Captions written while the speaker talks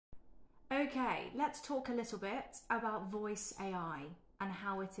Okay, let's talk a little bit about VoiceAI and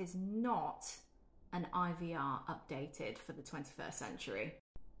how it is not an IVR updated for the 21st century.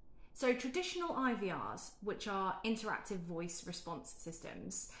 So traditional IVRs, which are interactive voice response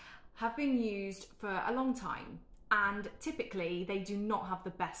systems, have been used for a long time, and typically they do not have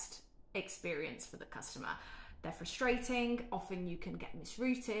the best experience for the customer. They're frustrating, often you can get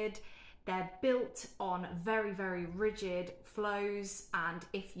misrouted, they're built on very, very rigid flows, and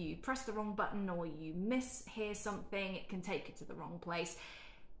if you press the wrong button or you mishear something, it can take you to the wrong place.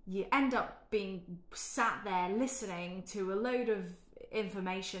 You end up being sat there listening to a load of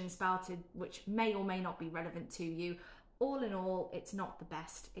information spouted which may or may not be relevant to you. All in all, it's not the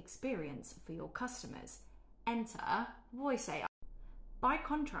best experience for your customers. Enter VoiceAI. By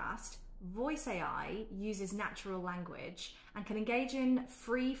contrast, VoiceAI uses natural language and can engage in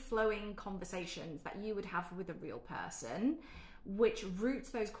free-flowing conversations that you would have with a real person, which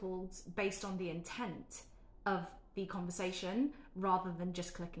routes those calls based on the intent of the conversation rather than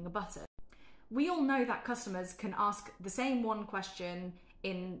just clicking a button. We all know that customers can ask the same one question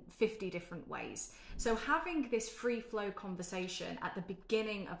in 50 different ways. So having this free flow conversation at the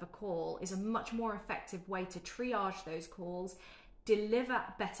beginning of a call is a much more effective way to triage those calls, deliver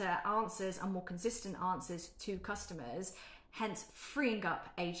better answers and more consistent answers to customers, hence freeing up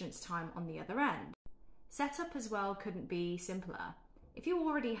agents' time on the other end. Setup as well couldn't be simpler. If you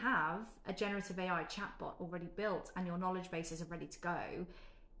already have a generative AI chatbot already built and your knowledge bases are ready to go,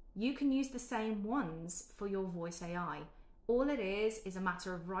 you can use the same ones for your voice AI. All it is a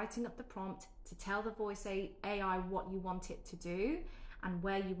matter of writing up the prompt to tell the voice AI what you want it to do and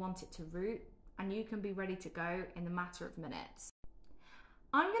where you want it to route, and you can be ready to go in a matter of minutes.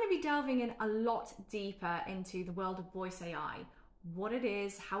 I'm going to be delving in a lot deeper into the world of voice AI, what it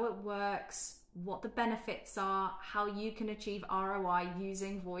is, how it works, what the benefits are, how you can achieve ROI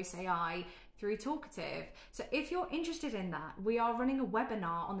using voice AI through Talkative. So if you're interested in that, we are running a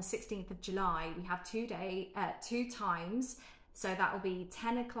webinar on the 16th of July. We have two times. So that will be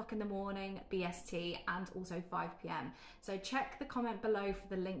 10 o'clock in the morning BST and also 5 p.m. So check the comment below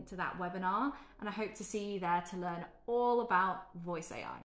for the link to that webinar, and I hope to see you there to learn all about voice AI.